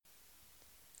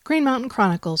Green Mountain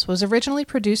Chronicles was originally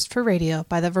produced for radio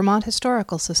by the Vermont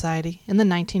Historical Society in the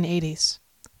 1980s.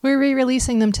 We're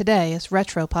re-releasing them today as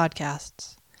retro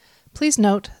podcasts. Please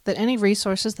note that any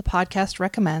resources the podcast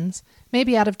recommends may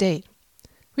be out of date.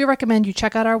 We recommend you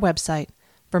check out our website,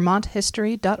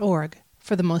 vermonthistory.org,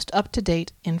 for the most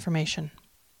up-to-date information.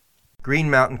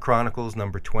 Green Mountain Chronicles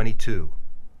number 22,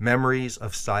 Memories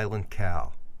of Silent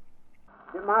Cal.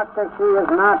 Democracy is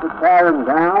not a tearing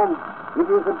down, it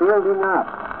is a building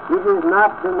up. It is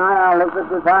not denial of the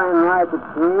divine right of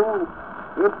kings,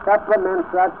 it supplements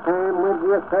that claim with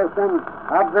the assertion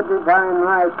of the divine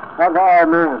right of all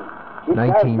men.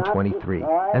 1923,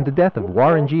 and the death of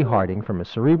Warren G. Harding from a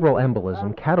cerebral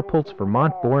embolism catapults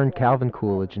Vermont-born Calvin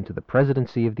Coolidge into the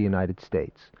presidency of the United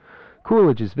States.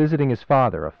 Coolidge is visiting his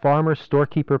father, a farmer,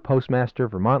 storekeeper, postmaster,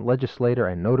 Vermont legislator,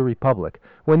 and notary public,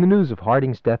 when the news of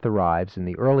Harding's death arrives in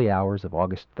the early hours of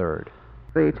August 3rd.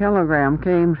 The telegram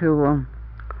came to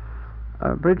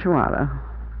Bridgewater,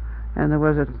 and there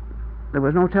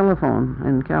was no telephone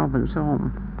in Calvin's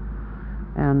home.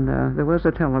 And there was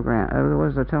a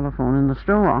telephone in the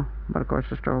store, but of course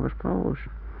the store was closed.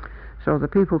 So the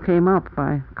people came up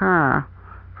by car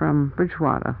from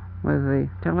Bridgewater with the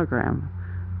telegram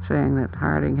saying that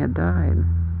Harding had died.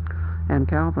 And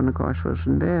Calvin, of course, was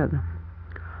in bed.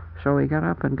 So he got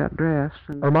up and got dressed.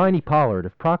 And Hermione Pollard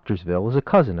of Proctorsville is a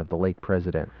cousin of the late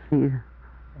president. He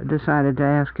decided to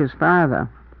ask his father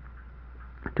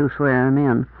to swear him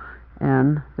in,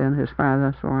 and then his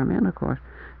father swore him in, of course.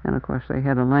 And, of course, they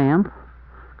had a lamp,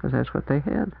 because that's what they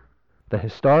had. The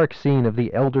historic scene of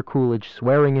the elder Coolidge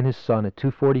swearing in his son at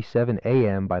 2:47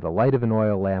 a.m. by the light of an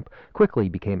oil lamp quickly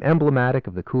became emblematic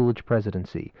of the Coolidge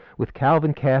presidency, with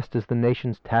Calvin cast as the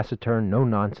nation's taciturn,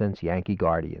 no-nonsense Yankee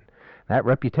guardian. That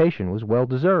reputation was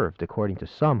well-deserved, according to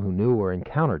some who knew or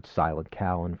encountered Silent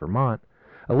Cal in Vermont.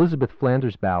 Elizabeth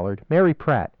Flanders Ballard, Mary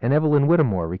Pratt, and Evelyn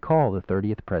Whittemore recall the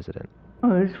 30th president.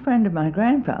 Oh, he was a friend of my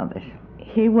grandfather's.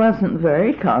 He wasn't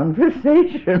very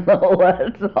conversational,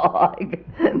 that's all I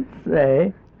can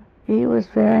say. He was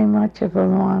very much a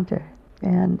Vermonter,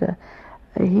 and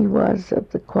he was of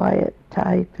the quiet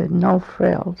type and no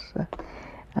frills.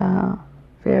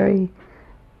 Very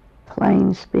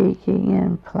plain speaking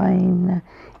and plain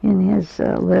in his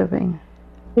living.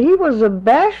 He was a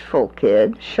bashful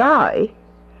kid, shy,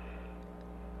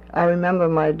 I remember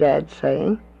my dad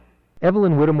saying.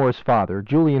 Evelyn Whittemore's father,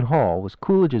 Julian Hall, was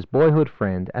Coolidge's boyhood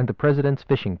friend and the president's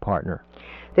fishing partner.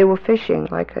 They were fishing,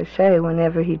 like I say,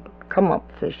 whenever he'd come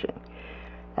up fishing.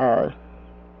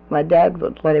 My dad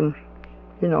would let him,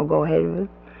 go ahead of him,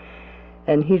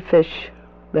 and he'd fish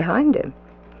behind him.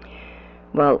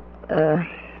 Well,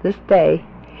 this day,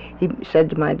 he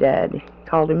said to my dad, he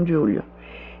called him Julian.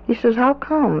 He says, "How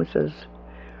come?" He says,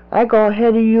 "I go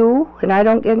ahead of you, and I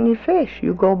don't get any fish.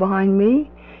 You go behind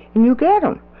me, and you get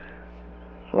them."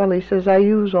 Well, he says, "I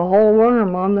use a whole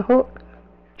worm on the hook."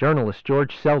 Journalist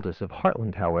George Seldes of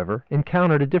Heartland, however,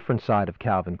 encountered a different side of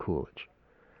Calvin Coolidge.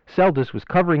 Seldes was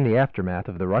covering the aftermath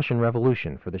of the Russian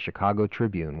Revolution for the Chicago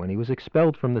Tribune when he was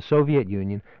expelled from the Soviet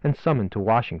Union and summoned to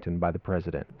Washington by the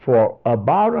president. For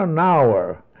about an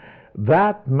hour,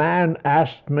 that man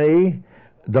asked me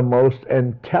the most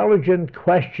intelligent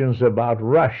questions about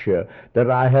Russia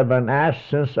that I have been asked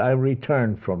since I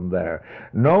returned from there.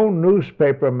 No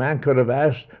newspaper man could have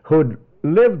asked, who'd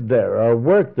lived there or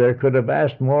worked there, could have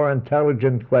asked more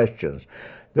intelligent questions.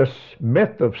 This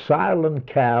myth of Silent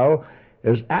Cal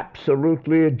is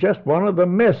absolutely just one of the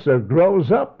myths that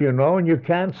grows up, and you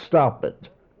can't stop it.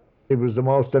 He was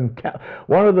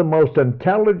one of the most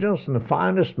intelligent and the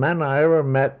finest men I ever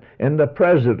met in the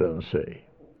presidency.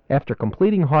 After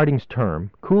completing Harding's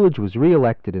term, Coolidge was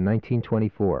re-elected in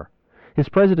 1924. His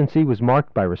presidency was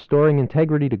marked by restoring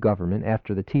integrity to government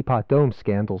after the Teapot Dome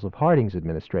scandals of Harding's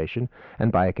administration and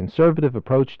by a conservative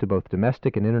approach to both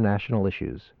domestic and international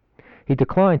issues. He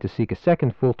declined to seek a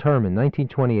second full term in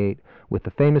 1928 with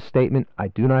the famous statement, "I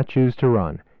do not choose to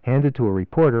run," handed to a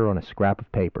reporter on a scrap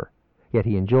of paper. Yet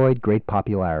he enjoyed great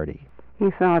popularity.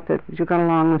 He thought that you got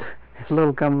along with as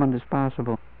little government as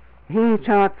possible. He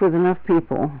talked with enough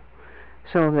people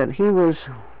so that he was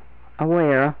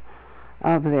aware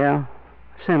of their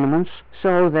sentiments,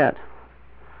 so that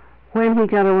when he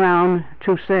got around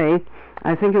to say,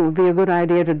 "I think it would be a good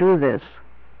idea to do this,"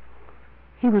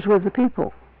 he was with the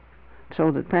people,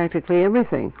 so that practically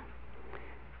everything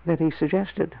that he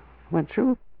suggested went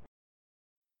through.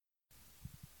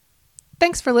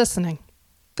 Thanks for listening.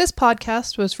 This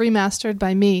podcast was remastered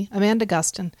by me, Amanda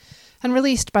Gustin, and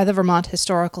released by the Vermont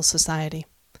Historical Society.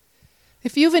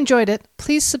 If you've enjoyed it,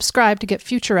 please subscribe to get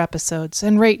future episodes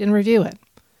and rate and review it.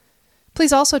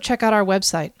 Please also check out our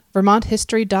website,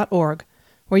 vermonthistory.org,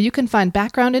 where you can find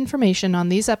background information on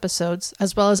these episodes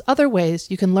as well as other ways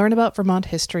you can learn about Vermont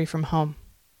history from home.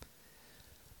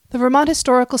 The Vermont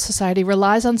Historical Society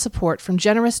relies on support from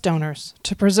generous donors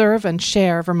to preserve and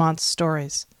share Vermont's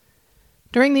stories.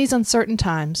 During these uncertain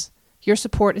times, your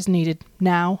support is needed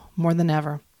now more than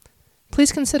ever.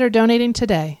 Please consider donating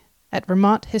today at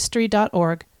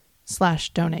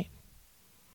vermonthistory.org/donate.